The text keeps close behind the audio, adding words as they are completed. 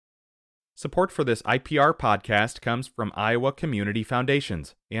Support for this IPR podcast comes from Iowa Community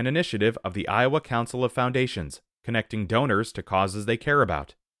Foundations, an initiative of the Iowa Council of Foundations, connecting donors to causes they care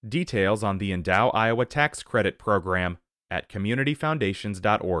about. Details on the Endow Iowa Tax Credit Program at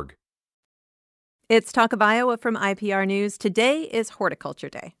communityfoundations.org. It's Talk of Iowa from IPR News. Today is Horticulture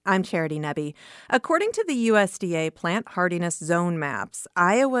Day. I'm Charity Nebbe. According to the USDA Plant Hardiness Zone Maps,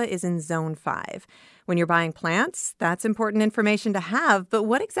 Iowa is in Zone 5. When you're buying plants, that's important information to have, but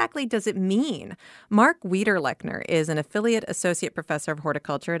what exactly does it mean? Mark Wiederlechner is an affiliate associate professor of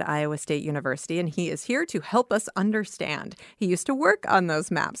horticulture at Iowa State University, and he is here to help us understand. He used to work on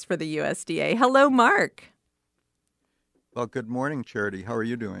those maps for the USDA. Hello, Mark. Well, good morning, Charity. How are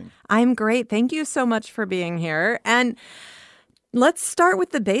you doing? I'm great. Thank you so much for being here. And let's start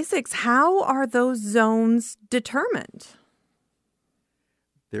with the basics. How are those zones determined?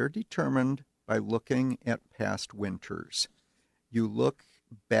 They're determined by looking at past winters. You look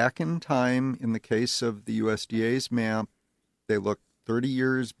back in time. In the case of the USDA's map, they look 30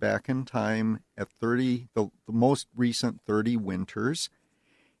 years back in time at the most recent 30 winters.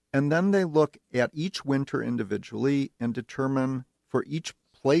 And then they look at each winter individually and determine for each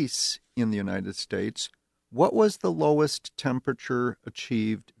place in the United States, what was the lowest temperature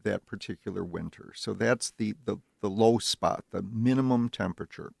achieved that particular winter. So that's the low spot, the minimum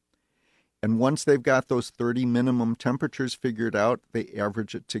temperature. And once they've got those 30 minimum temperatures figured out, they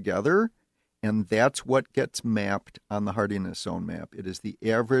average it together, and that's what gets mapped on the hardiness zone map. It is the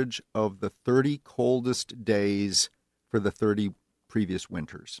average of the 30 coldest days for the 30 previous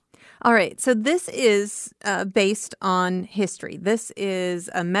winters. All right. So this is based on history. This is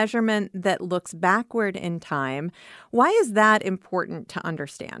a measurement that looks backward in time. Why is that important to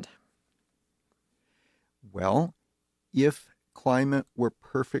understand? Well, if climate were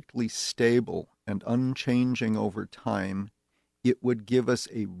perfectly stable and unchanging over time, it would give us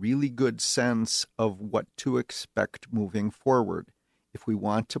a really good sense of what to expect moving forward. If we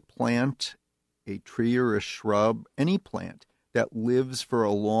want to plant a tree or a shrub, any plant, that lives for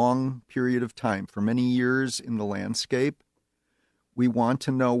a long period of time, for many years in the landscape, we want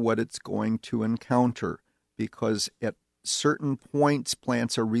to know what it's going to encounter, because at certain points,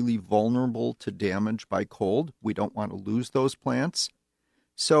 plants are really vulnerable to damage by cold. We don't want to lose those plants.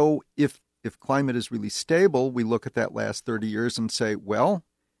 So if climate is really stable, we look at that last 30 years and say, well,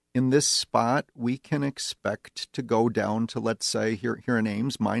 in this spot, we can expect to go down to, let's say, here in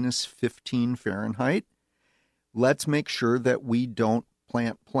Ames, minus 15 Fahrenheit. Let's make sure that we don't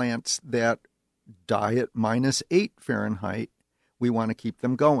plant plants that die at minus 8 Fahrenheit. We want to keep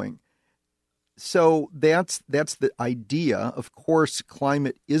them going. So that's the idea. Of course,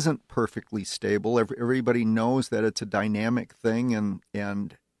 climate isn't perfectly stable. Everybody knows that it's a dynamic thing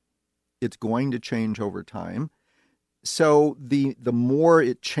and it's going to change over time. So the more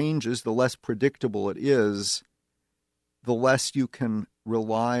it changes, the less predictable it is, the less you can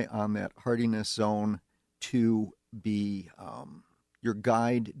rely on that hardiness zone to be your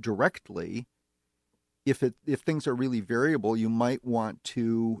guide directly. If things are really variable, you might want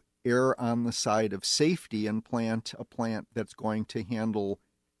to err on the side of safety and plant a plant that's going to handle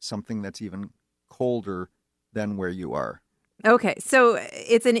something that's even colder than where you are. Okay, so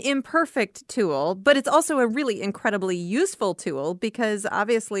it's an imperfect tool, but it's also a really incredibly useful tool because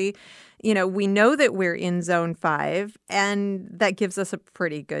obviously, we know that we're in Zone 5, and that gives us a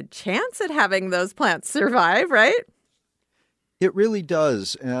pretty good chance at having those plants survive, right? It really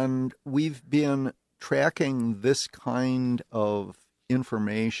does, and we've been tracking this kind of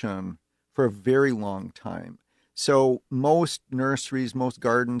information for a very long time. So most nurseries, most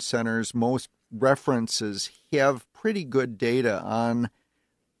garden centers, most references have pretty good data on,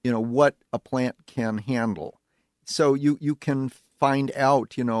 what a plant can handle. So you can find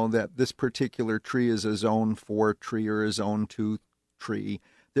out, that this particular tree is a Zone 4 tree or a Zone 2 tree.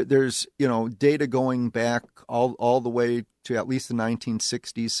 There's, data going back all the way to at least the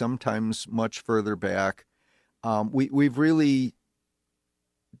 1960s, sometimes much further back. We've really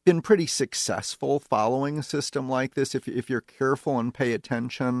been pretty successful following a system like this. If you're careful and pay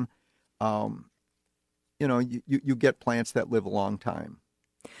attention, you get plants that live a long time.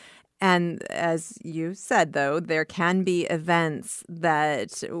 And as you said, though, there can be events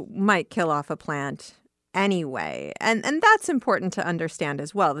that might kill off a plant anyway. And that's important to understand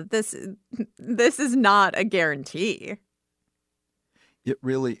as well, that this is not a guarantee. It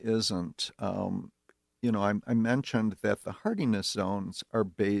really isn't. I mentioned that the hardiness zones are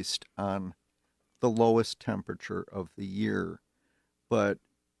based on the lowest temperature of the year, but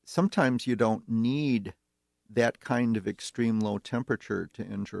sometimes you don't need that kind of extreme low temperature to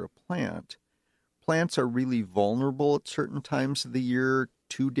injure a plant. Plants are really vulnerable at certain times of the year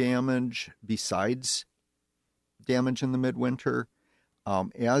to damage besides damage in the midwinter.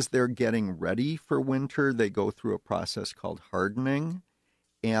 As they're getting ready for winter, they go through a process called hardening.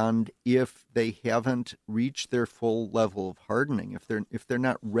 And if they haven't reached their full level of hardening, if they're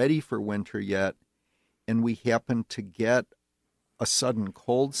not ready for winter yet, and we happen to get a sudden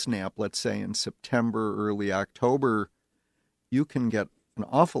cold snap, let's say in September, early October, you can get an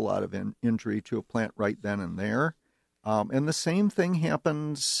awful lot of injury to a plant right then and there. And the same thing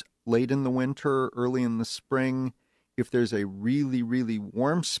happens late in the winter, early in the spring. If there's a really, really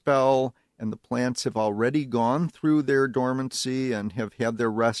warm spell and the plants have already gone through their dormancy and have had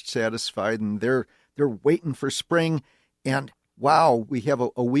their rest satisfied and they're waiting for spring, and wow, we have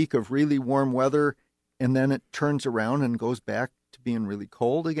a week of really warm weather, and then it turns around and goes back to being really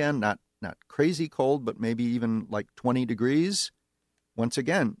cold again, not crazy cold, but maybe even like 20 degrees. Once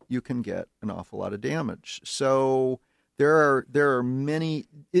again, you can get an awful lot of damage. So there are many.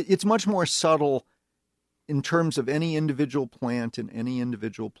 It's much more subtle in terms of any individual plant in any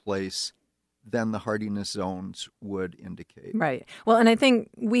individual place than the hardiness zones would indicate. Right. Well, and I think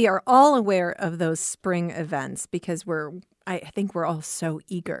we are all aware of those spring events because I think we're all so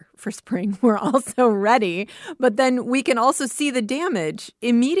eager for spring. We're all so ready. But then we can also see the damage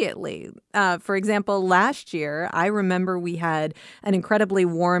immediately. For example, last year, I remember we had an incredibly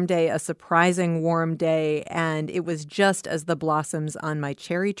warm day, a surprising warm day, and it was just as the blossoms on my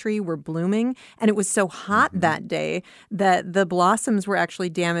cherry tree were blooming. And it was so hot that day that the blossoms were actually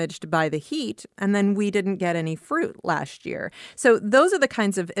damaged by the heat, and then we didn't get any fruit last year. So those are the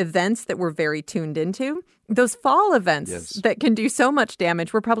kinds of events that we're very tuned into. Those fall events that can do so much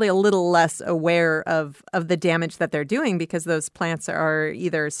damage, we're probably a little less aware of the damage that they're doing because those plants are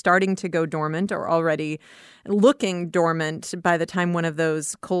either starting to go dormant or already looking dormant by the time one of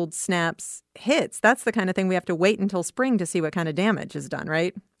those cold snaps hits. That's the kind of thing we have to wait until spring to see what kind of damage is done,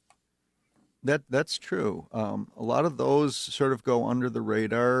 right? That's true. A lot of those sort of go under the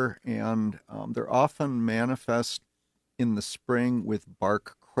radar, and they're often manifest in the spring with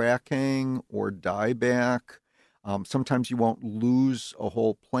bark cracking or dieback. Sometimes you won't lose a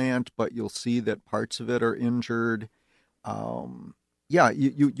whole plant, but you'll see that parts of it are injured. You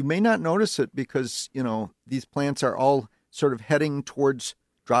may not notice it because, these plants are all sort of heading towards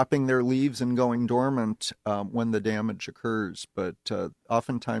dropping their leaves and going dormant when the damage occurs. But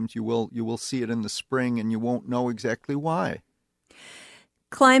oftentimes you will see it in the spring and you won't know exactly why.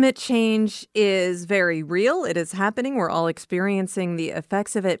 Climate change is very real. It is happening. We're all experiencing the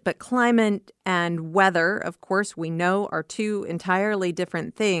effects of it. But climate and weather, of course, we know are two entirely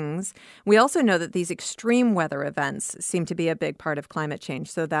different things. We also know that these extreme weather events seem to be a big part of climate change,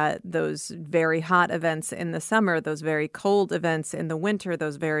 so that those very hot events in the summer, those very cold events in the winter,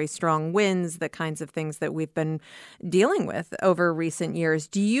 those very strong winds, the kinds of things that we've been dealing with over recent years.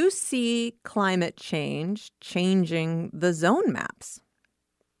 Do you see climate change changing the zone maps?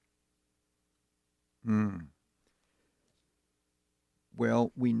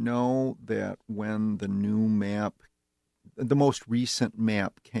 Well, we know that when the new map, the most recent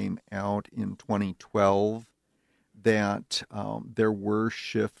map came out in 2012, that there were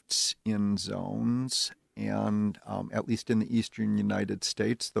shifts in zones, and at least in the eastern United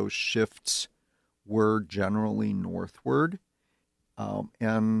States, those shifts were generally northward.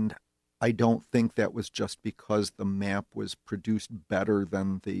 And I don't think that was just because the map was produced better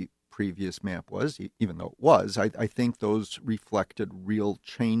than the previous map was, even though it was. I think those reflected real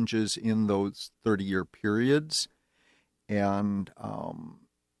changes in those 30-year periods. And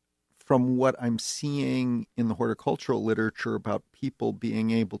from what I'm seeing in the horticultural literature about people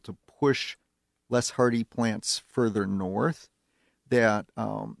being able to push less hardy plants further north, that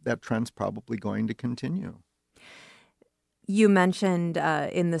trend's probably going to continue. You mentioned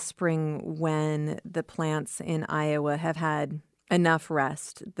in the spring when the plants in Iowa have had enough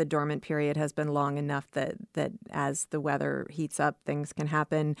rest. The dormant period has been long enough that as the weather heats up, things can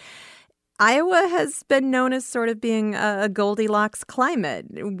happen. Iowa has been known as sort of being a Goldilocks climate.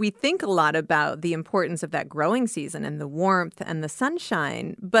 We think a lot about the importance of that growing season and the warmth and the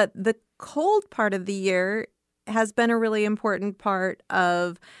sunshine, but the cold part of the year has been a really important part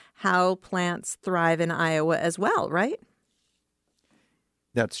of how plants thrive in Iowa as well, right?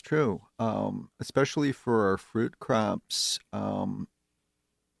 That's true. Especially for our fruit crops,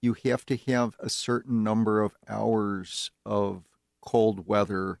 you have to have a certain number of hours of cold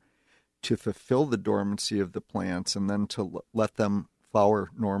weather to fulfill the dormancy of the plants and then to let them flower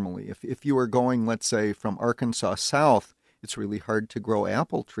normally. If you are going, let's say, from Arkansas south, it's really hard to grow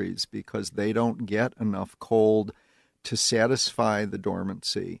apple trees because they don't get enough cold to satisfy the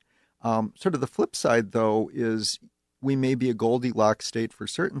dormancy. Sort of the flip side, though, is we may be a Goldilocks state for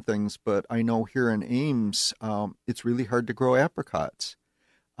certain things, but I know here in Ames, it's really hard to grow apricots.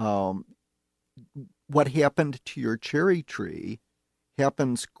 What happened to your cherry tree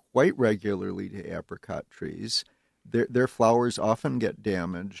happens quite regularly to apricot trees. Their flowers often get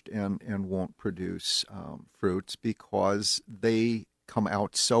damaged and won't produce fruits because they come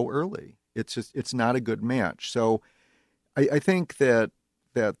out so early. It's not a good match. So I think that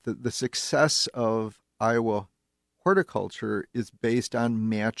the success of Iowa horticulture is based on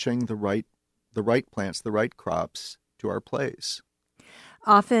matching the right plants, the right crops to our place.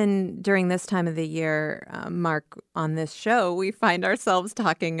 Often during this time of the year, Mark, on this show, we find ourselves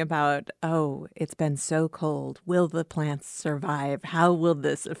talking about, oh, it's been so cold. Will the plants survive? How will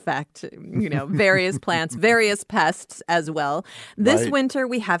this affect, various plants, various pests as well? This winter,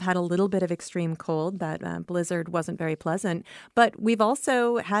 we have had a little bit of extreme cold. That blizzard wasn't very pleasant. But we've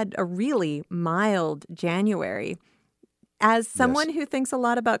also had a really mild January. As someone who thinks a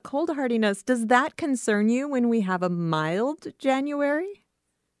lot about cold hardiness, does that concern you when we have a mild January?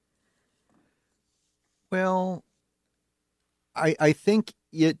 Well, I think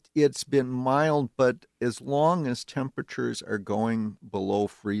it's been mild, but as long as temperatures are going below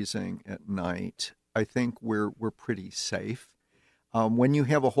freezing at night, I think we're pretty safe. When you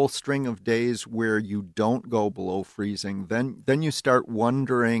have a whole string of days where you don't go below freezing, then you start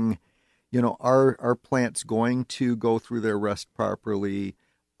wondering, are plants going to go through their rest properly?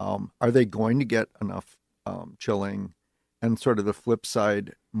 Are they going to get enough chilling? And sort of the flip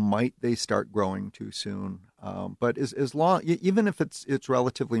side, might they start growing too soon? But as long, even if it's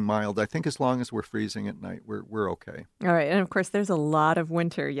relatively mild, I think as long as we're freezing at night, we're okay. All right, and of course, there's a lot of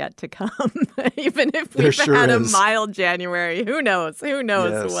winter yet to come. Even if we've sure had is. a mild January, who knows? Who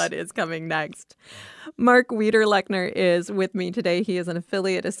knows Yes. what is coming next? Mark Wiederlechner is with me today. He is an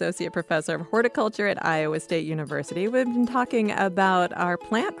affiliate associate professor of horticulture at Iowa State University. We've been talking about our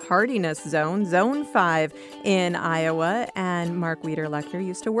plant hardiness zone, Zone 5 in Iowa, and Mark Wiederlechner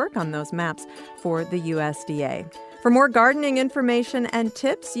used to work on those maps for the USDA. For more gardening information and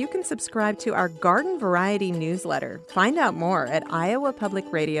tips, you can subscribe to our Garden Variety newsletter. Find out more at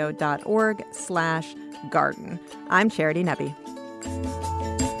iowapublicradio.org/garden. I'm Charity Nebbe.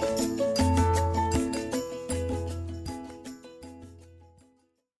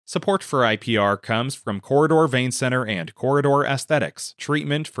 Support for IPR comes from Corridor Vein Center and Corridor Aesthetics,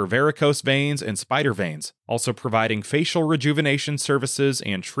 treatment for varicose veins and spider veins, also providing facial rejuvenation services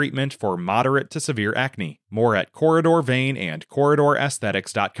and treatment for moderate to severe acne. More at Corridor Vein and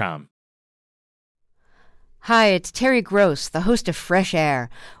CorridorAesthetics.com. Hi, it's Terry Gross, the host of Fresh Air.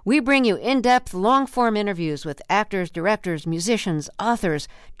 We bring you in-depth, long-form interviews with actors, directors, musicians, authors,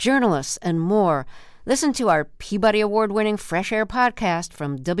 journalists, and more. Listen to our Peabody Award-winning Fresh Air podcast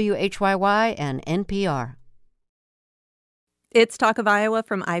from WHYY and NPR. It's Talk of Iowa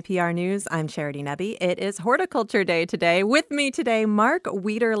from IPR News. I'm Charity Nebbe. It is Horticulture Day today. With me today, Mark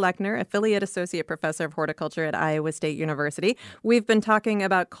Wiederlechner, Affiliate Associate Professor of Horticulture at Iowa State University. We've been talking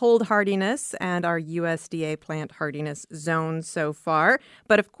about cold hardiness and our USDA plant hardiness zone so far.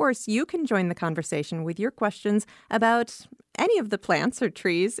 But of course, you can join the conversation with your questions about any of the plants or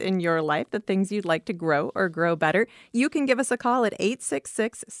trees in your life, the things you'd like to grow or grow better. You can give us a call at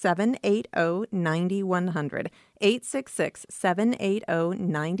 866-780-9100,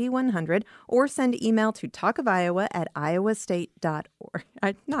 866-780-9100, or send email to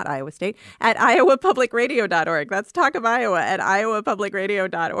talkofiowa@iowastate.org. Not Iowa State, at iowapublicradio.org. That's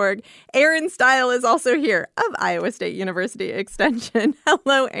talkofiowa@iowapublicradio.org. Aaron Stile is also here of Iowa State University Extension.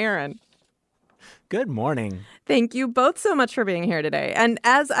 Hello, Aaron. Good morning. Thank you both so much for being here today. And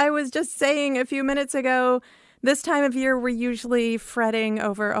as I was just saying a few minutes ago, this time of year, we're usually fretting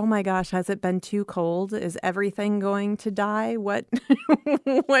over, oh my gosh, has it been too cold? Is everything going to die? What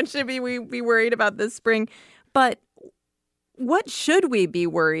should we be worried about this spring? But what should we be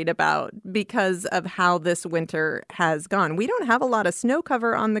worried about because of how this winter has gone? We don't have a lot of snow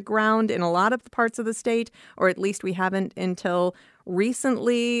cover on the ground in a lot of parts of the state, or at least we haven't until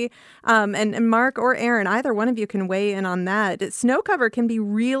recently. And Mark or Aaron, either one of you can weigh in on that. Snow cover can be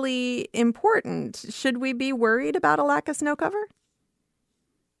really important. Should we be worried about a lack of snow cover?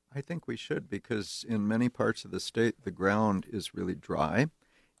 I think we should, because in many parts of the state, the ground is really dry,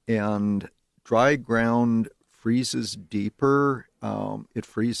 and dry ground freezes deeper. It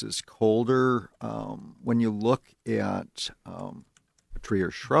freezes colder. When you look at a tree or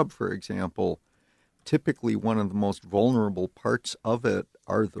shrub, for example, typically one of the most vulnerable parts of it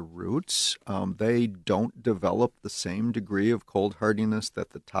are the roots. They don't develop the same degree of cold hardiness that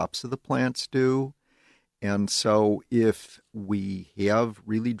the tops of the plants do. And so if we have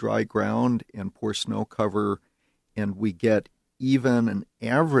really dry ground and poor snow cover and we get even an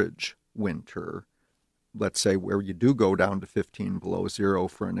average winter, let's say where you do go down to 15 below zero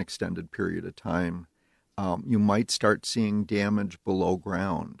for an extended period of time, you might start seeing damage below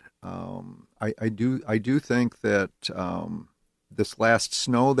ground. I do think that this last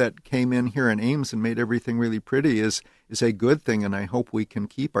snow that came in here in Ames and made everything really pretty is a good thing, and I hope we can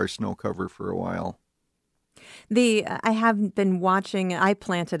keep our snow cover for a while. I have been watching. I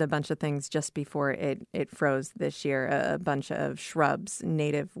planted a bunch of things just before it froze this year, a bunch of shrubs,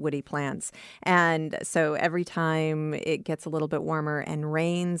 native woody plants. And so every time it gets a little bit warmer and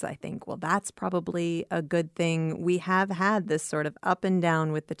rains, I think, well, that's probably a good thing. We have had this sort of up and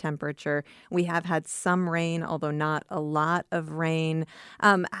down with the temperature. We have had some rain, although not a lot of rain.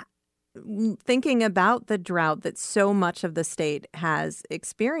 Thinking about the drought that so much of the state has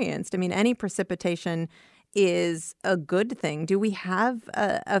experienced, I mean, any precipitation is a good thing. Do we have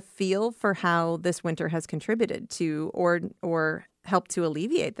a feel for how this winter has contributed to or helped to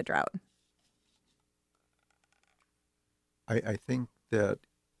alleviate the drought? I think that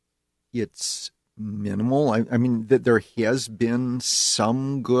it's minimal. I mean, that there has been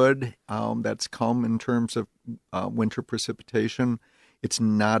some good that's come in terms of winter precipitation. It's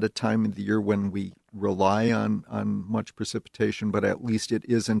not a time of the year when we rely on much precipitation, but at least it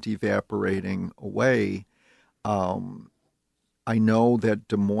isn't evaporating away. I know that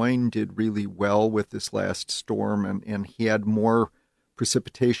Des Moines did really well with this last storm and had more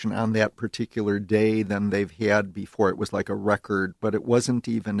precipitation on that particular day than they've had before. It was like a record, but it wasn't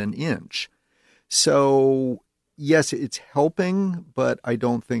even an inch. So, yes, it's helping, but I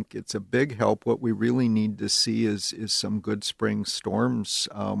don't think it's a big help. What we really need to see is some good spring storms,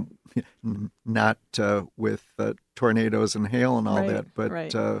 not with tornadoes and hail and all that, but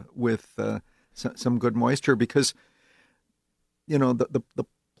with some good moisture, because the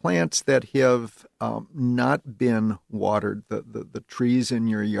plants that have not been watered, the trees in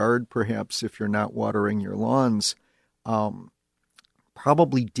your yard, perhaps if you're not watering your lawns,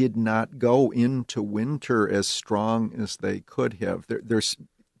 probably did not go into winter as strong as they could have. There's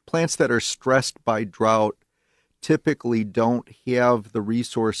plants that are stressed by drought typically don't have the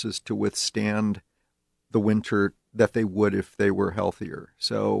resources to withstand the winter that they would if they were healthier.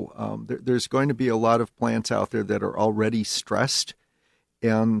 So there's going to be a lot of plants out there that are already stressed,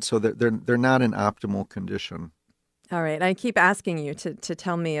 and so they're not in optimal condition. All right. I keep asking you to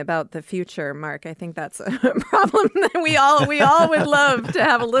tell me about the future, Mark. I think that's a problem that we all would love to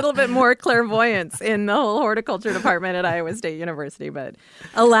have a little bit more clairvoyance in the whole horticulture department at Iowa State University, but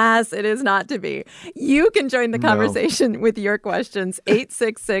alas, it is not to be. You can join the conversation with your questions,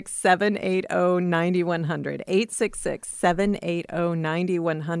 866-780-9100,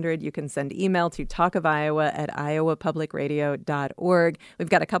 866-780-9100. You can send email to talkofiowa@iowapublicradio.org. We've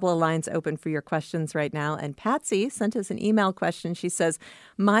got a couple of lines open for your questions right now, and Patsy sent us an email question. She says,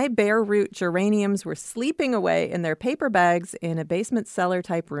 my bare root geraniums were sleeping away in their paper bags in a basement cellar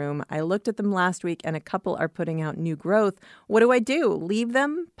type room. I looked at them last week and a couple are putting out new growth. What do I do? Leave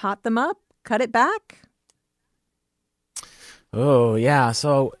them, pot them up, cut it back? Oh, yeah.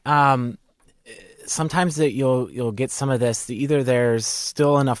 So sometimes you'll get some of this. Either there's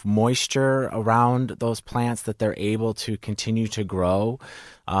still enough moisture around those plants that they're able to continue to grow.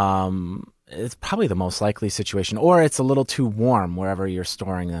 It's probably the most likely situation, or it's a little too warm wherever you're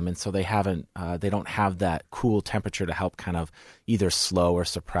storing them, and so they don't have that cool temperature to help kind of either slow or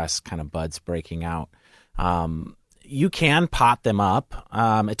suppress kind of buds breaking out. You can pot them up.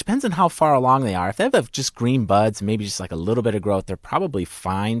 It depends on how far along they are. If they have just green buds, maybe just like a little bit of growth, they're probably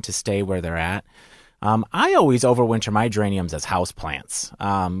fine to stay where they're at. I always overwinter my geraniums as houseplants.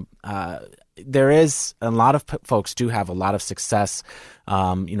 There is a lot of folks do have a lot of success,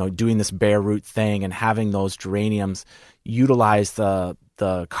 doing this bare root thing and having those geraniums utilize the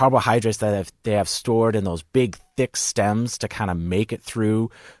carbohydrates that they have stored in those big, thick stems to kind of make it through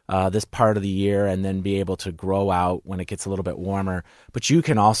this part of the year and then be able to grow out when it gets a little bit warmer. But you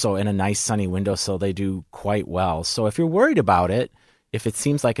can also, in a nice sunny windowsill, they do quite well. So if you're worried about it, if it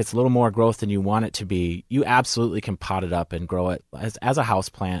seems like it's a little more growth than you want it to be, you absolutely can pot it up and grow it as a house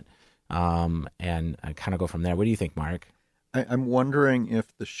plant. And kind of go from there. What do you think, Mark? I'm wondering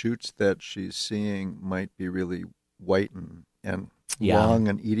if the shoots that she's seeing might be really white and long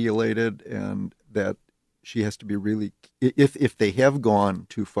and etiolated, and that she has to be really, if they have gone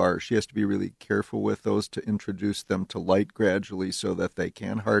too far, she has to be really careful with those to introduce them to light gradually so that they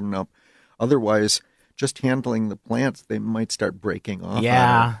can harden up. Otherwise, just handling the plants, they might start breaking off.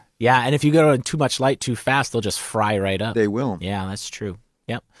 Yeah, and if you go to too much light too fast, they'll just fry right up. They will. Yeah, that's true.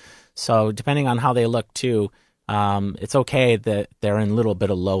 Yep. So depending on how they look too, it's okay that they're in a little bit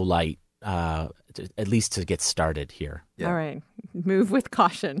of low light at least to get started here. Yeah. All right. Move with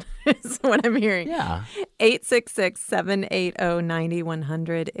caution is what I'm hearing. Yeah.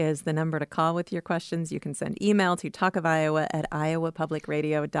 866-780-9100 is the number to call with your questions. You can send email to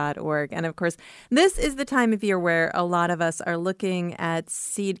talkofiowa@iowapublicradio.org. And of course, this is the time of year where a lot of us are looking at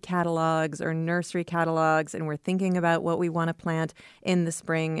seed catalogs or nursery catalogs, and we're thinking about what we want to plant in the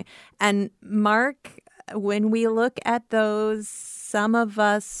spring. And Mark, when we look at those, some of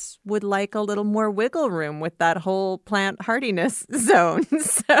us would like a little more wiggle room with that whole plant hardiness zone.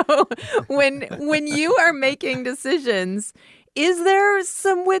 So when you are making decisions, is there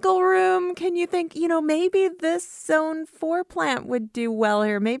some wiggle room? Can you think, maybe this zone 4 plant would do well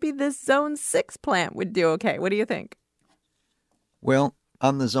here. Maybe this zone 6 plant would do okay. What do you think? Well,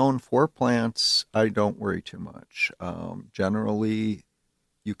 on the zone 4 plants, I don't worry too much. Generally,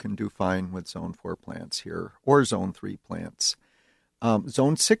 you can do fine with zone 4 plants here or zone 3 plants.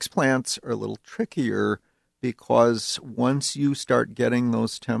 Zone 6 plants are a little trickier because once you start getting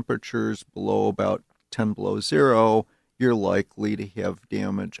those temperatures below about 10 below zero, you're likely to have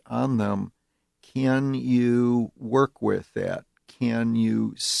damage on them. Can you work with that? Can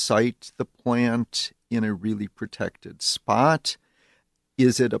you site the plant in a really protected spot?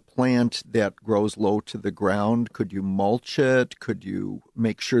 Is it a plant that grows low to the ground? Could you mulch it? Could you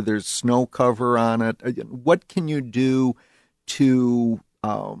make sure there's snow cover on it? What can you do to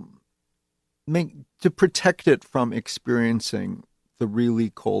protect it from experiencing the really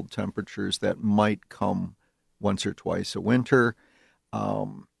cold temperatures that might come once or twice a winter?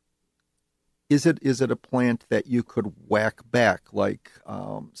 Is it a plant that you could whack back, like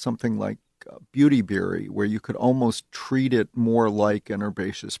something like beautyberry, where you could almost treat it more like an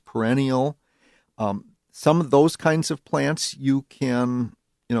herbaceous perennial? Some of those kinds of plants you can,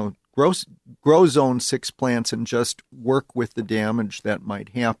 grow zone 6 plants and just work with the damage that might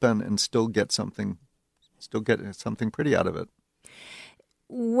happen and still get something pretty out of it.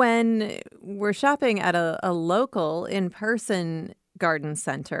 When we're shopping at a local in-person garden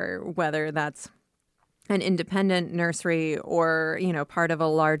center, whether that's an independent nursery or, part of a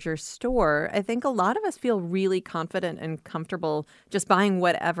larger store, I think a lot of us feel really confident and comfortable just buying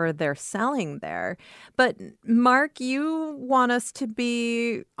whatever they're selling there. But Mark, you want us to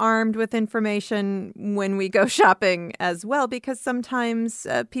be armed with information when we go shopping as well, because sometimes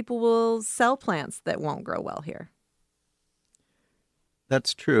people will sell plants that won't grow well here.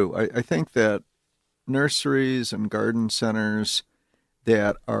 That's true. I think that nurseries and garden centers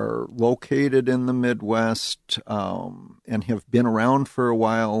that are located in the Midwest and have been around for a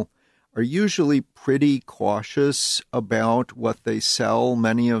while are usually pretty cautious about what they sell.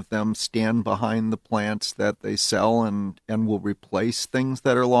 Many of them stand behind the plants that they sell and will replace things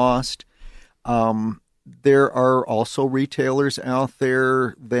that are lost. There are also retailers out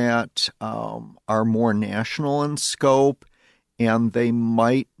there that are more national in scope, and they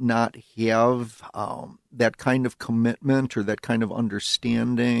might not have that kind of commitment or that kind of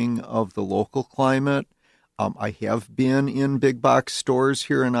understanding of the local climate. I have been in big box stores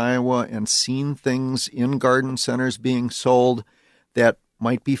here in Iowa and seen things in garden centers being sold that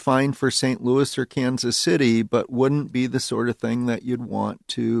might be fine for St. Louis or Kansas City, but wouldn't be the sort of thing that you'd want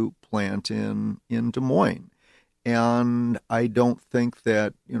to plant in Des Moines. And I don't think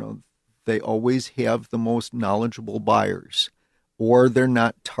that, they always have the most knowledgeable buyers, or they're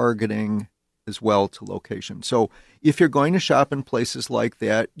not targeting as well to location. So if you're going to shop in places like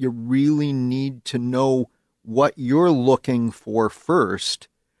that, you really need to know what you're looking for first,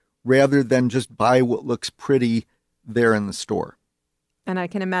 rather than just buy what looks pretty there in the store. And I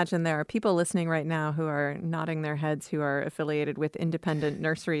can imagine there are people listening right now who are nodding their heads, who are affiliated with independent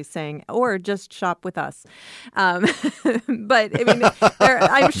nurseries, saying, or just shop with us. But I mean,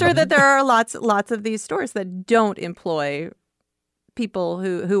 I'm sure that there are lots of these stores that don't employ people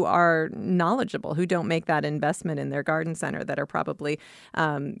who are knowledgeable, who don't make that investment in their garden center, that are probably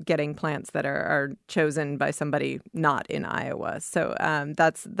getting plants that are chosen by somebody not in Iowa. So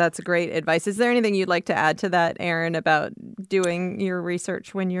that's great advice. Is there anything you'd like to add to that, Aaron, about doing your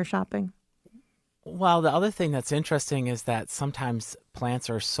research when you're shopping? Well, the other thing that's interesting is that sometimes plants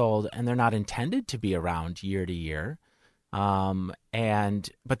are sold and they're not intended to be around year to year.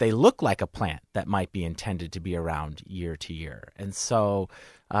 But they look like a plant that might be intended to be around year to year. And so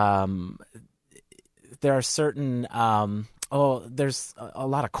there are certain, there's a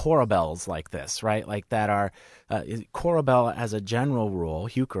lot of corabels like this, right? Like that are, corabel as a general rule,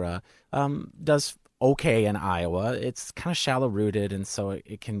 heuchera, does okay in Iowa. It's kind of shallow rooted, and so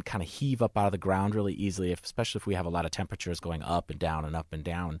it can kind of heave up out of the ground really easily, especially if we have a lot of temperatures going up and down and up and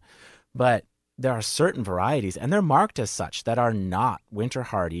down. But there are certain varieties, and they're marked as such, that are not winter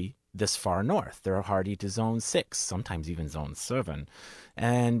hardy this far north. They're hardy to zone 6, sometimes even zone 7.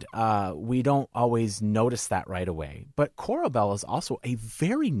 And we don't always notice that right away. But Corabella is also a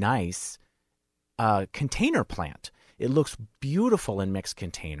very nice container plant. It looks beautiful in mixed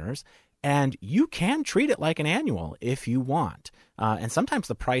containers, and you can treat it like an annual if you want. And sometimes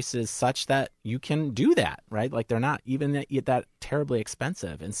the price is such that you can do that, right? Like they're not even that terribly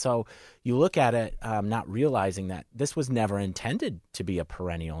expensive. And so you look at it not realizing that this was never intended to be a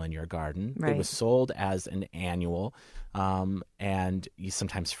perennial in your garden. Right. It was sold as an annual, and you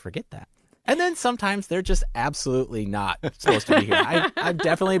sometimes forget that. And then sometimes they're just absolutely not supposed to be here. I've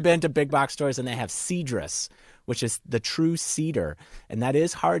definitely been to big box stores and they have Cedrus, which is the true cedar, and that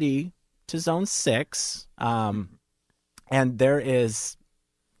is hardy to zone 6. And there is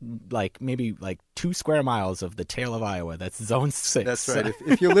maybe 2 square miles of the tail of Iowa that's zone 6. That's right.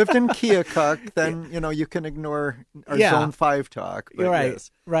 If you lived in Keokuk, then you can ignore our zone 5 talk. But right, yes.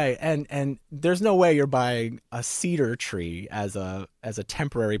 right. And there's no way you're buying a cedar tree as a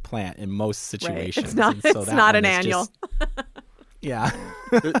temporary plant in most situations. Right. It's not an annual. Yeah.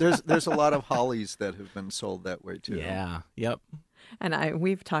 There's a lot of hollies that have been sold that way too. Yeah. Yep. And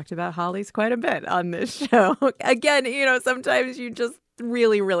we've talked about hollies quite a bit on this show. Again, sometimes you just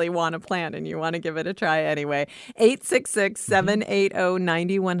really, really want a plant and you want to give it a try anyway.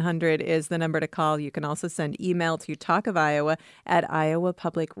 866-780-9100 is the number to call. You can also send email to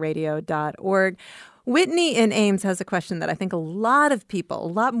talkofiowa@iowapublicradio.org. Whitney in Ames has a question that I think a lot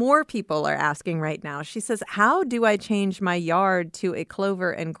more people are asking right now. She says, how do I change my yard to a clover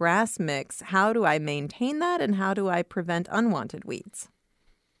and grass mix? How do I maintain that? And how do I prevent unwanted weeds?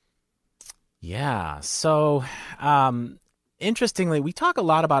 Yeah. So, interestingly, we talk a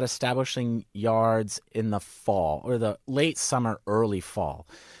lot about establishing yards in the fall or the late summer, early fall.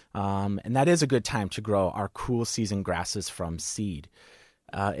 And that is a good time to grow our cool season grasses from seed.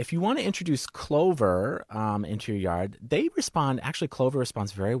 If you want to introduce clover into your yard, clover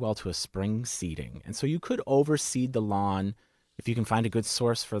responds very well to a spring seeding. And so you could overseed the lawn if you can find a good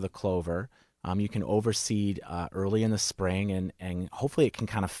source for the clover. You can overseed early in the spring, and hopefully it can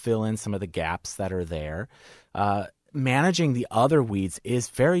kind of fill in some of the gaps that are there. Managing the other weeds is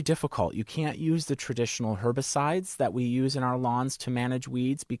very difficult. You can't use the traditional herbicides that we use in our lawns to manage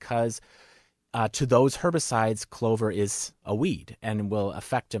weeds because to those herbicides, clover is a weed and will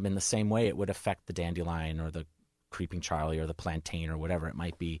affect them in the same way it would affect the dandelion or the creeping Charlie or the plantain or whatever it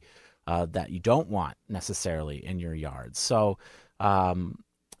might be that you don't want necessarily in your yard. So a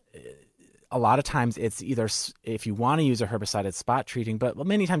lot of times it's either if you want to use a herbicide, it's spot treating, but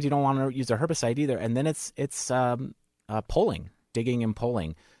many times you don't want to use a herbicide either. And then it's digging and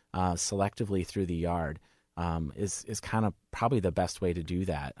pulling selectively through the yard. Is kind of probably the best way to do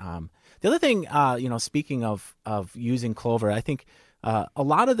that. The other thing, speaking of using clover, I think a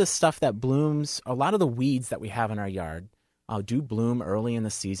lot of the stuff that blooms, a lot of the weeds that we have in our yard do bloom early in the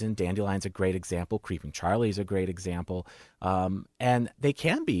season. Dandelion's a great example. Creeping Charlie is a great example. And they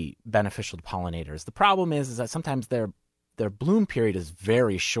can be beneficial to pollinators. The problem is that sometimes their bloom period is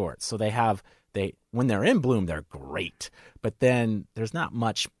very short. So when they're in bloom, they're great. But then there's not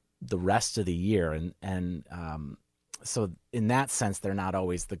much the rest of the year, and so in that sense they're not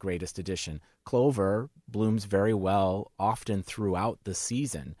always the greatest addition. Clover blooms very well often throughout the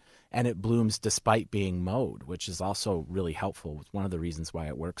season, and it blooms despite being mowed, which is also really helpful. It's one of the reasons why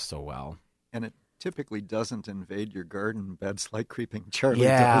it works so well. And it typically doesn't invade your garden beds like Creeping Charlie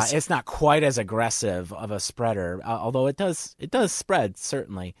does. does. It's not quite as aggressive of a spreader, although it does spread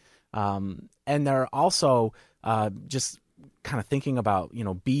certainly. And there are also just kind of thinking about,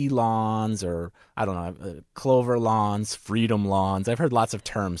 bee lawns or, I don't know, clover lawns, freedom lawns. I've heard lots of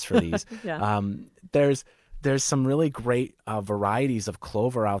terms for these. Yeah. There's some really great varieties of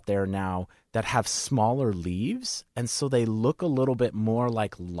clover out there now that have smaller leaves, and so they look a little bit more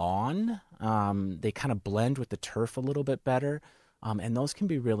like lawn. They kind of blend with the turf a little bit better, and those can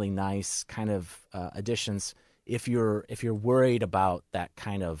be really nice kind of additions if you're worried about that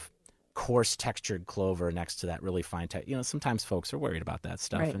kind of coarse textured clover next to that really fine sometimes folks are worried about that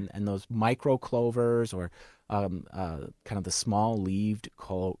stuff, right. and those micro clovers or kind of the small leaved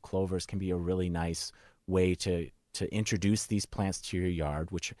clovers can be a really nice way to introduce these plants to your yard,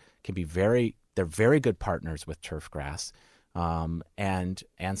 which can be they're very good partners with turf grass, and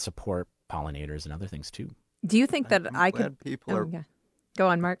support pollinators and other things too. Do you think that Go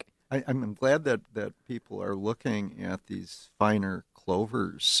on, Mark. I'm glad that people are looking at these finer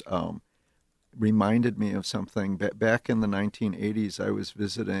clovers. Reminded me of something. Back in the 1980s, I was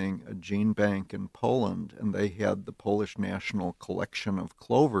visiting a gene bank in Poland, and they had the Polish National Collection of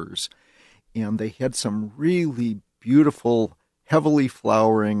Clovers, and they had some really beautiful heavily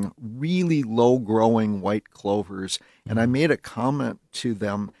flowering, really low-growing white clovers. And I made a comment to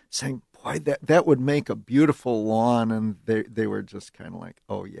them saying, boy, that would make a beautiful lawn. And they were just kind of like,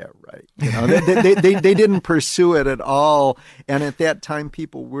 oh, yeah, right. You know, they didn't pursue it at all. And at that time,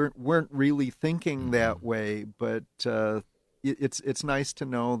 people weren't really thinking that way. But it's nice to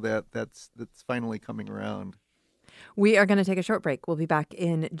know that that's finally coming around. We are going to take a short break. We'll be back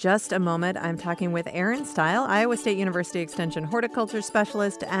in just a moment. I'm talking with Aaron Stile, Iowa State University Extension horticulture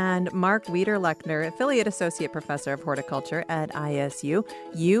specialist, and Mark Wiederlechner, affiliate associate professor of horticulture at ISU.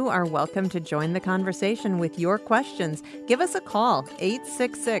 You are welcome to join the conversation with your questions. Give us a call.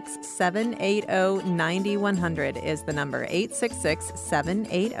 866-780-9100 is the number.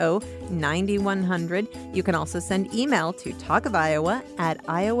 866-780-9100. You can also send email to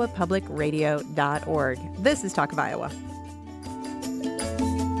talkofiowa@iowapublicradio.org. This is Talk of Iowa.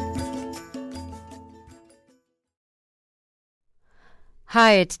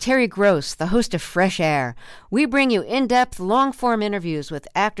 Hi, it's Terry Gross, the host of Fresh Air. We bring you in-depth, long-form interviews with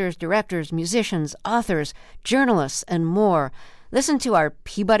actors, directors, musicians, authors, journalists, and more. Listen to our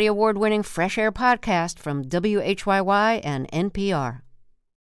Peabody Award-winning Fresh Air podcast from WHYY and NPR.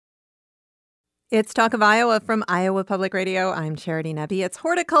 It's Talk of Iowa from Iowa Public Radio. I'm Charity Nebbe. It's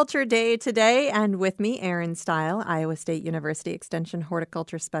Horticulture Day today, and with me, Aaron Stile, Iowa State University Extension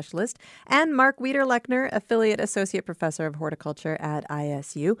horticulture specialist, and Mark Wiederlechner, affiliate associate professor of horticulture at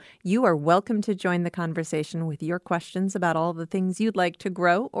ISU. You are welcome to join the conversation with your questions about all the things you'd like to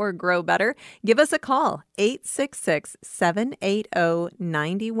grow or grow better. Give us a call,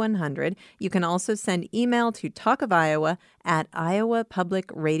 866-780-9100. You can also send email to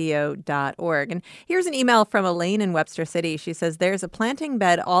talkofiowa@iowapublicradio.org. And here's an email from Elaine in Webster City. She says, there's a planting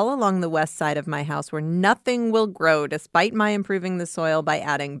bed all along the west side of my house where nothing will grow despite my improving the soil by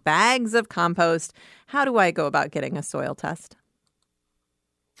adding bags of compost. How do I go about getting a soil test?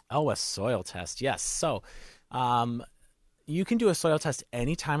 Oh, a soil test. Yes. So you can do a soil test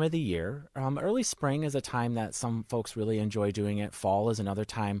any time of the year. Early spring is a time that some folks really enjoy doing it. Fall is another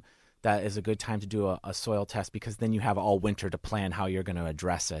time that is a good time to do a soil test, because then you have all winter to plan how you're going to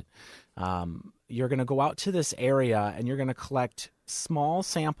address it. You're going to go out to this area and you're going to collect small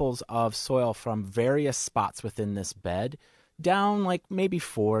samples of soil from various spots within this bed, down like maybe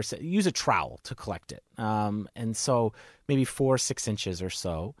use a trowel to collect it. And so maybe 4-6 inches or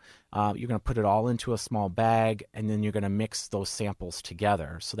so. You're going to put it all into a small bag, and then you're going to mix those samples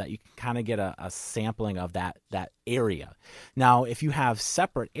together so that you can kind of get a sampling of that area. Now, if you have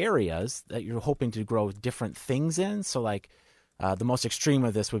separate areas that you're hoping to grow different things in, so like the most extreme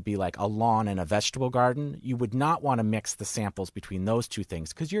of this would be like a lawn and a vegetable garden, you would not want to mix the samples between those two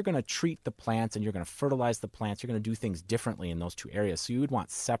things, because you're going to treat the plants and you're going to fertilize the plants. You're going to do things differently in those two areas. So you would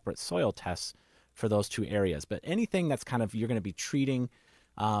want separate soil tests for those two areas. But anything that's kind of you're going to be treating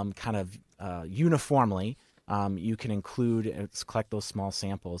uniformly, you can include and collect those small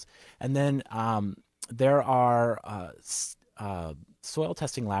samples. And then there are soil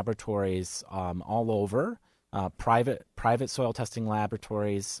testing laboratories all over. Private soil testing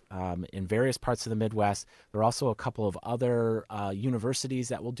laboratories in various parts of the Midwest. There are also a couple of other universities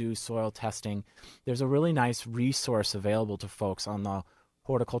that will do soil testing. There's a really nice resource available to folks on the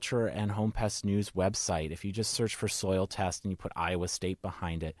Horticulture and Home Pest News website. If you just search for soil test and you put Iowa State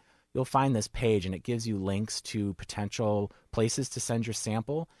behind it, you'll find this page, and it gives you links to potential places to send your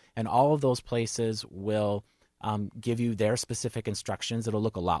sample. And all of those places will give you their specific instructions. It'll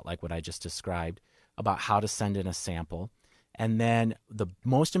look a lot like what I just described about how to send in a sample. And then the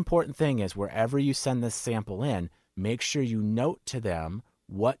most important thing is, wherever you send this sample in, make sure you note to them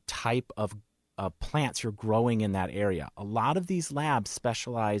what type of plants you're growing in that area. A lot of these labs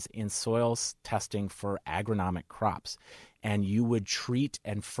specialize in soil testing for agronomic crops, and you would treat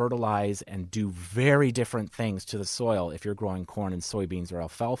and fertilize and do very different things to the soil if you're growing corn and soybeans or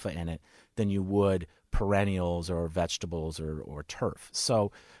alfalfa in it than you would perennials or vegetables or turf.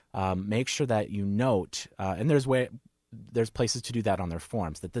 So make sure that you note, and there's places to do that on their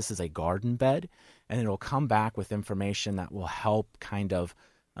forms, that this is a garden bed, and it'll come back with information that will help kind of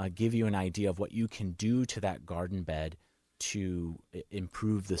give you an idea of what you can do to that garden bed to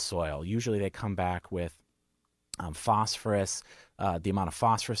improve the soil. Usually they come back with phosphorus, the amount of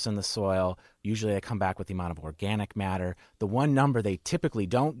phosphorus in the soil. Usually they come back with the amount of organic matter. The one number they typically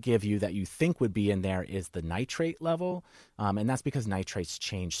don't give you that you think would be in there is the nitrate level, and that's because nitrates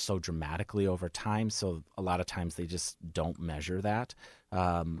change so dramatically over time, so a lot of times they just don't measure that.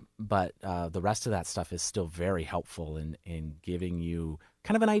 But the rest of that stuff is still very helpful in giving you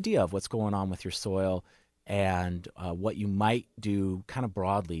kind of an idea of what's going on with your soil and what you might do kind of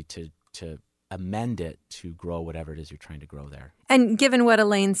broadly to amend it to grow whatever it is you're trying to grow there. And given what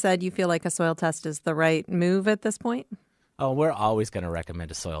Elaine said, you feel like a soil test is the right move at this point? Oh, we're always going to recommend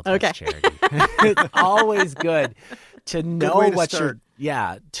a soil test, Okay. Charity. It's always good to know way to what start.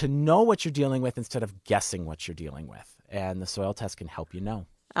 to know what you're dealing with instead of guessing what you're dealing with. And the soil test can help you know.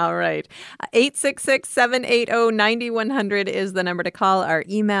 All right. 866-780-9100 is the number to call. Our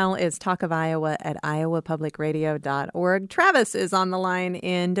email is talkofiowa@iowapublicradio.org. Travis is on the line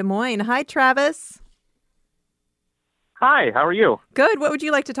in Des Moines. Hi, Travis. Hi, how are you? Good. What would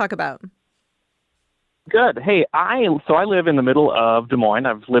you like to talk about? Good. Hey, I live in the middle of Des Moines.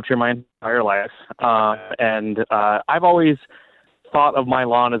 I've lived here my entire life, and I've always thought of my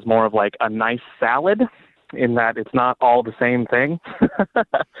lawn as more of like a nice salad, in that it's not all the same thing.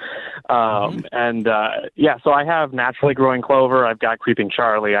 So I have naturally growing clover. I've got creeping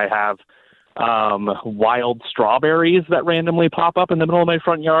Charlie. I have wild strawberries that randomly pop up in the middle of my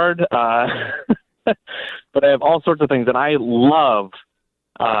front yard. But I have all sorts of things, and I love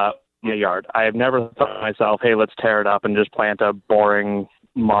my yard. I have never thought to myself, hey, let's tear it up and just plant a boring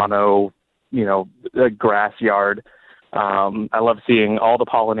mono, grass yard. I love seeing all the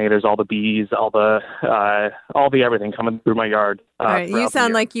pollinators, all the bees, all the everything coming through my yard. All right, you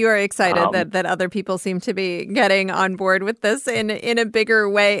sound like you are excited that other people seem to be getting on board with this in a bigger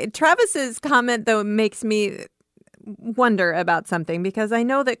way. Travis's comment, though, makes me wonder about something, because I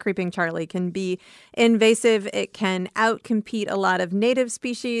know that creeping Charlie can be invasive. It can outcompete a lot of native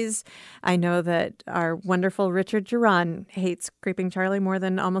species. I know that our wonderful Richard Geron hates creeping Charlie more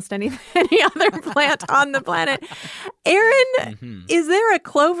than almost any other plant on the planet. Aaron, is there a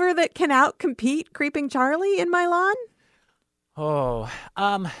clover that can outcompete creeping Charlie in my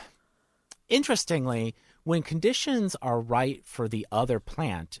lawn? Interestingly, when conditions are right for the other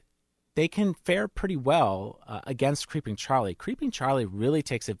plant, they can fare pretty well against creeping Charlie. Creeping Charlie really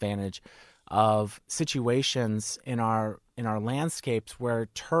takes advantage of situations in our landscapes where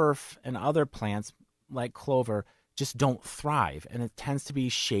turf and other plants like clover just don't thrive, and it tends to be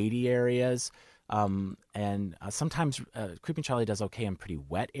shady areas. Sometimes creeping Charlie does okay in pretty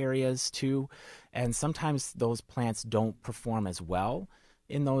wet areas too, and sometimes those plants don't perform as well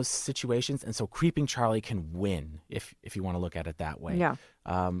in those situations, and so creeping Charlie can win if you want to look at it that way. Yeah.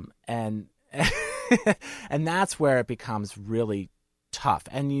 And that's where it becomes really tough.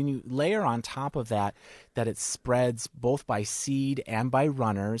 And you layer on top of that it spreads both by seed and by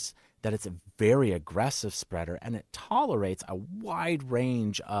runners, that it's a very aggressive spreader, and it tolerates a wide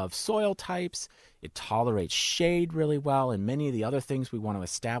range of soil types. It tolerates shade really well, and many of the other things we want to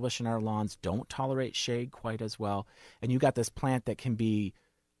establish in our lawns don't tolerate shade quite as well. And you got this plant that can be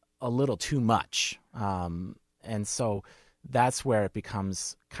a little too much. And so that's where it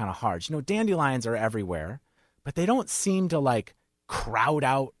becomes kind of hard. Dandelions are everywhere, but they don't seem to like crowd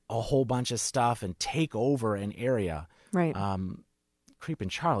out a whole bunch of stuff and take over an area. Right. Creeping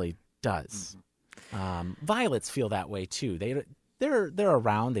Charlie does. Violets feel that way too. They're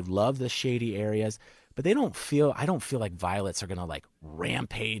around. They love the shady areas, but I don't feel like violets are going to like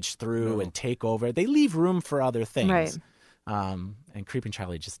rampage through and take over. They leave room for other things. Right. And creeping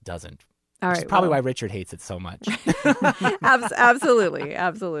Charlie just doesn't. All Which right, is probably why Richard hates it so much. Absolutely.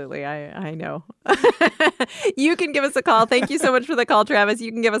 I know. You can give us a call. Thank you so much for the call, Travis.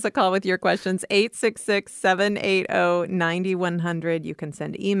 You can give us a call with your questions, 866-780-9100. You can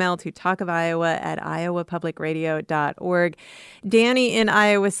send email to talkofiowa@iowapublicradio.org. Danny in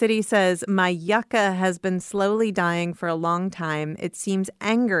Iowa City says, my yucca has been slowly dying for a long time. It seems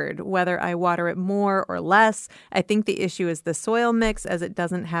angered whether I water it more or less. I think the issue is the soil mix, as it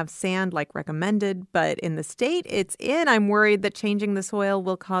doesn't have sand like recommended, but in the state it's in, I'm worried that changing the soil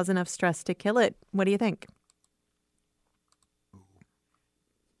will cause enough stress to kill it. What do you think?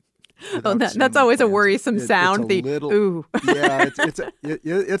 That's always a worrisome sound. It's a little, ooh. Yeah,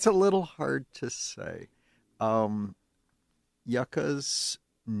 it's a little hard to say. Yuccas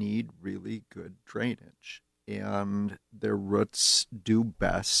need really good drainage, and their roots do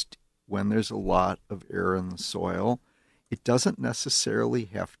best when there's a lot of air in the soil. It doesn't necessarily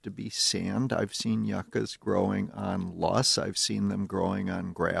have to be sand. I've seen yuccas growing on loess. I've seen them growing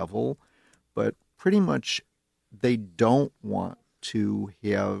on gravel. But pretty much they don't want to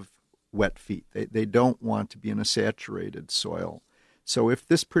have wet feet. They don't want to be in a saturated soil. So if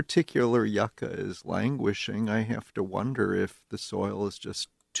this particular yucca is languishing, I have to wonder if the soil is just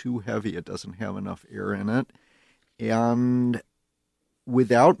too heavy. It doesn't have enough air in it. And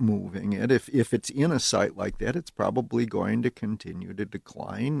without moving it, if it's in a site like that, it's probably going to continue to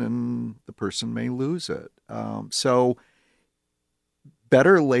decline and the person may lose it. So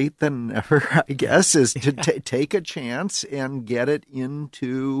better late than never, I guess, is to take a chance and get it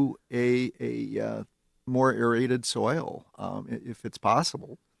into a more aerated soil, if it's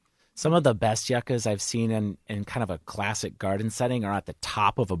possible. Some of the best yuccas I've seen in kind of a classic garden setting are at the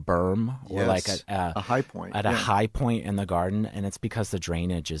top of a berm or like a high point. At a high point in the garden, and it's because the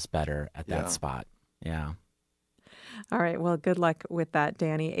drainage is better at that spot. Yeah. All right. Well, good luck with that,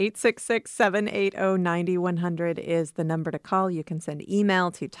 Danny. 866-780-9100 is the number to call. You can send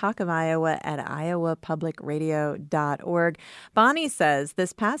email to talkofiowa@iowapublicradio.org. Bonnie says,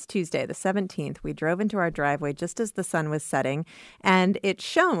 this past Tuesday, the 17th, we drove into our driveway just as the sun was setting, and it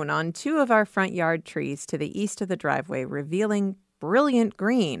shone on two of our front yard trees to the east of the driveway, revealing brilliant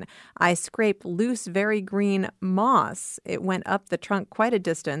green. I scraped loose, very green moss. It went up the trunk quite a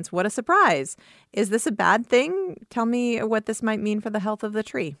distance. What a surprise. Is this a bad thing? Tell me what this might mean for the health of the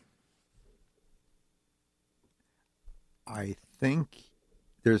tree. I think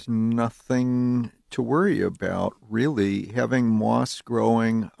there's nothing to worry about, really. Having moss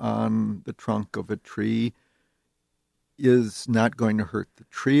growing on the trunk of a tree is not going to hurt the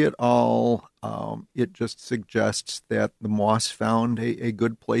tree at all. It just suggests that the moss found a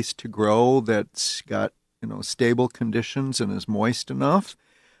good place to grow that's got, stable conditions and is moist enough.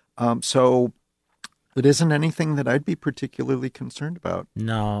 So it isn't anything that I'd be particularly concerned about.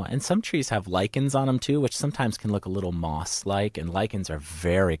 No, and some trees have lichens on them too, which sometimes can look a little moss-like, and lichens are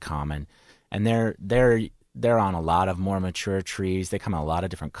very common. And they're on a lot of more mature trees. They come in a lot of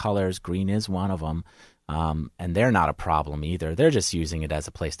different colors. Green is one of them. And they're not a problem either. They're just using it as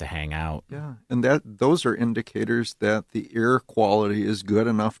a place to hang out. Yeah, and those are indicators that the air quality is good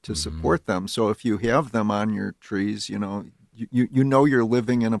enough to support them. So if you have them on your trees, you know you're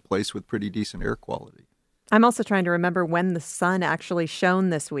living in a place with pretty decent air quality. I'm also trying to remember when the sun actually shone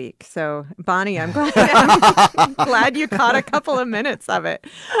this week. So, Bonnie, I'm glad you caught a couple of minutes of it.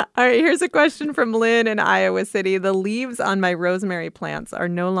 All right, here's a question from Lynn in Iowa City. The leaves on my rosemary plants are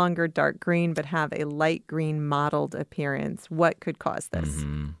no longer dark green, but have a light green mottled appearance. What could cause this?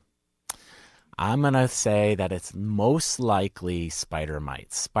 I'm going to say that it's most likely spider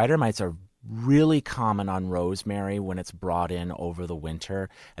mites. Spider mites are really common on rosemary when it's brought in over the winter,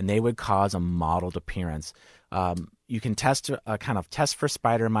 and they would cause a mottled appearance. You can test for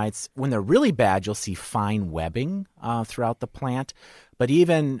spider mites. When they're really bad, you'll see fine webbing throughout the plant. But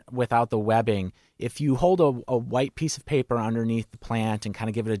even without the webbing, if you hold a white piece of paper underneath the plant and kind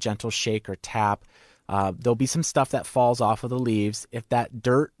of give it a gentle shake or tap, there'll be some stuff that falls off of the leaves. If that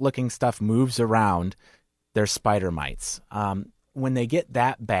dirt-looking stuff moves around, there's spider mites. When they get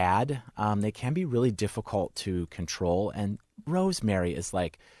that bad, they can be really difficult to control. And rosemary is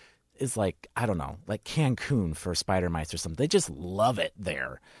like I don't know, like Cancun for spider mites or something. They just love it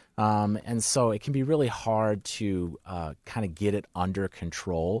there, and so it can be really hard to kind of get it under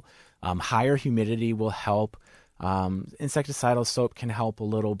control. Higher humidity will help. Insecticidal soap can help a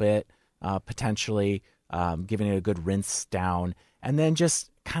little bit, potentially giving it a good rinse down, and then just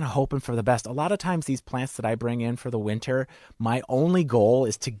kind of hoping for the best. A lot of times these plants that I bring in for the winter, my only goal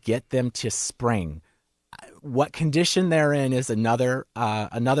is to get them to spring. What condition they're in is another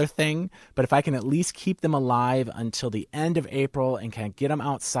thing, but if I can at least keep them alive until the end of April and can get them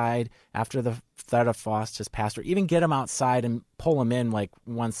outside after the threat of frost has passed, or even get them outside and pull them in like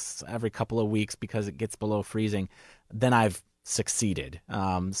once every couple of weeks because it gets below freezing, then I've succeeded.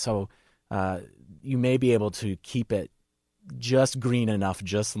 So you may be able to keep it just green enough,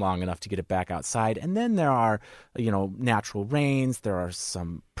 just long enough to get it back outside. And then there are, natural rains. There are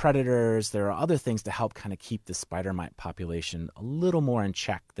some predators. There are other things to help kind of keep the spider mite population a little more in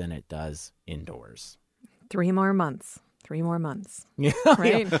check than it does indoors. 3 more months. 3 more months. Yeah.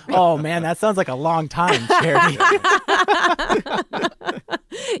 Right? Oh, man, that sounds like a long time, Charity.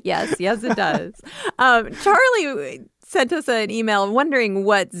 Yes, it does. Charlie sent us an email wondering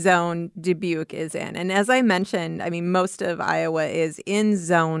what zone Dubuque is in. And as I mentioned, most of Iowa is in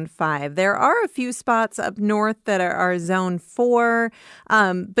Zone 5. There are a few spots up north that are Zone 4,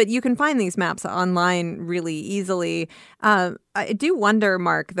 but you can find these maps online really easily. I do wonder,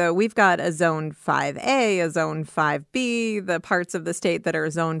 Mark, though, we've got a Zone 5A, a Zone 5B. The parts of the state that are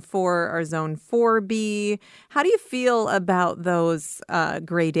Zone 4 are Zone 4B. How do you feel about those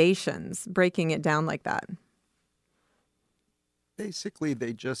gradations, breaking it down like that? Basically,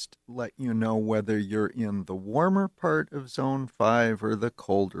 they just let you know whether you're in the warmer part of Zone 5 or the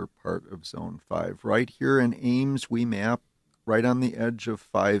colder part of Zone 5. Right here in Ames, we map right on the edge of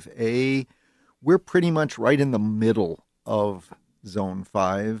 5A. We're pretty much right in the middle of Zone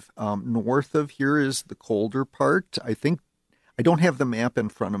 5. North of here is the colder part. I don't have the map in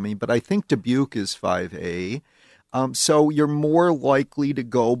front of me, but I think Dubuque is 5A. So you're more likely to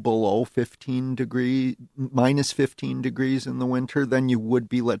go below minus 15 degrees in the winter than you would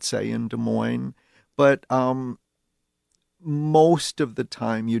be, let's say, in Des Moines. But most of the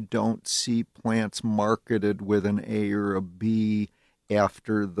time you don't see plants marketed with an A or a B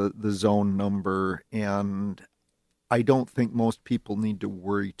after the zone number, and I don't think most people need to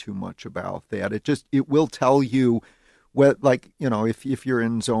worry too much about that. It will tell you if you're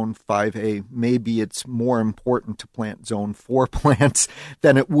in zone 5A, maybe it's more important to plant zone 4 plants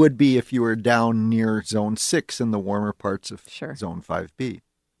than it would be if you were down near zone 6 in the warmer parts of zone 5B.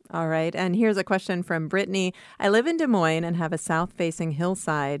 All right. And here's a question from Brittany. I live in Des Moines and have a south-facing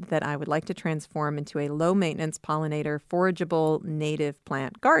hillside that I would like to transform into a low-maintenance pollinator, forageable native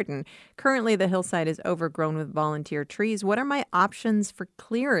plant garden. Currently, the hillside is overgrown with volunteer trees. What are my options for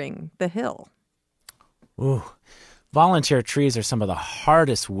clearing the hill? Ooh. Volunteer trees are some of the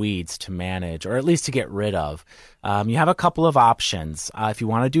hardest weeds to manage, or at least to get rid of. You have a couple of options. If you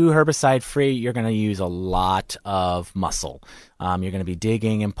want to do herbicide-free, you're going to use a lot of muscle. You're going to be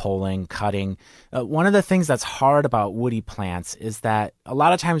digging and pulling, cutting. One of the things that's hard about woody plants is that a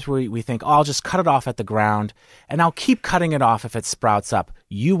lot of times we think, I'll just cut it off at the ground, and I'll keep cutting it off if it sprouts up.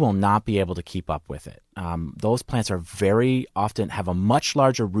 You will not be able to keep up with it. Those plants are very often have a much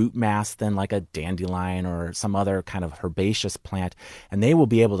larger root mass than like a dandelion or some other kind of herbaceous plant, and they will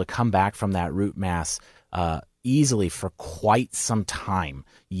be able to come back from that root mass easily for quite some time,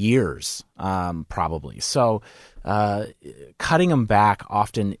 years probably. So cutting them back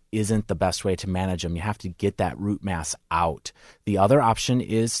often isn't the best way to manage them. You have to get that root mass out. The other option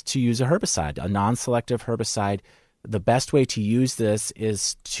is to use a herbicide, a non-selective herbicide. The best way to use this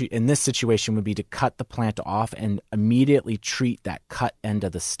in this situation would be to cut the plant off and immediately treat that cut end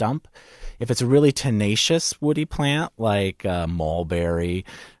of the stump. If it's a really tenacious woody plant like mulberry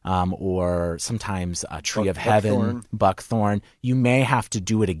or sometimes a tree of heaven, buckthorn, you may have to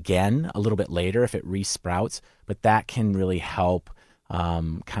do it again a little bit later if it resprouts, but that can really help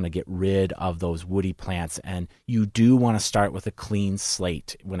kind of get rid of those woody plants. And you do want to start with a clean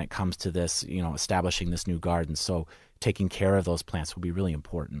slate when it comes to this, establishing this new garden. So taking care of those plants will be really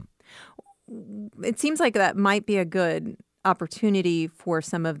important. It seems like that might be a good opportunity for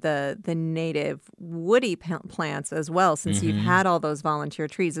some of the native woody plants as well, since you've had all those volunteer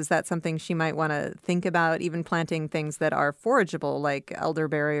trees. Is that something she might want to think about, even planting things that are forageable like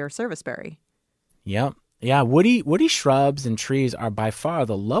elderberry or serviceberry? Yep. Yeah, woody shrubs and trees are by far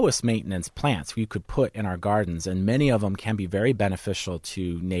the lowest maintenance plants we could put in our gardens, and many of them can be very beneficial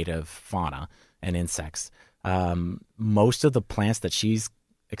to native fauna and insects. Most of the plants that she's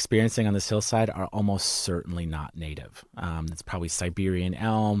experiencing on this hillside are almost certainly not native. It's probably Siberian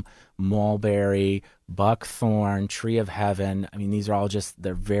elm, mulberry, buckthorn, tree of heaven. I mean, these are all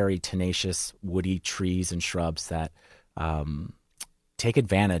they're very tenacious woody trees and shrubs that take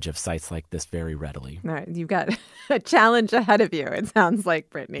advantage of sites like this very readily. All right, you've got a challenge ahead of you, it sounds like,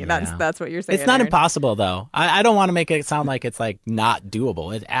 Brittany. Yeah. That's what you're saying. It's not Aaron. impossible, though. I don't want to make it sound like it's like not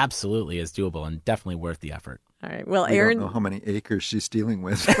doable. It absolutely is doable and definitely worth the effort. All right. Well, we Aaron, don't know how many acres she's dealing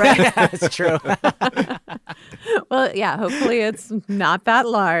with. Right. It's true. Well, yeah, hopefully it's not that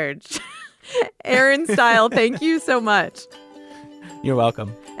large. Aaron Stile, thank you so much. You're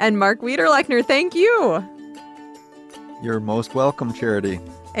welcome. And Mark Wiederlechner, thank you. You're most welcome, Charity.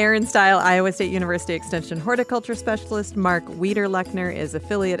 Aaron Stile, Iowa State University Extension horticulture specialist. Mark Wiederlechner is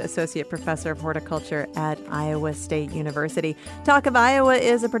affiliate associate professor of horticulture at Iowa State University. Talk of Iowa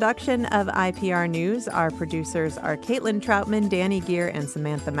is a production of IPR News. Our producers are Caitlin Troutman, Danny Gear, and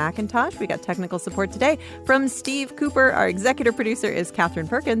Samantha McIntosh. We got technical support today from Steve Cooper. Our executive producer is Catherine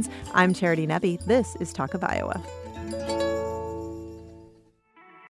Perkins. I'm Charity Nebbe. This is Talk of Iowa.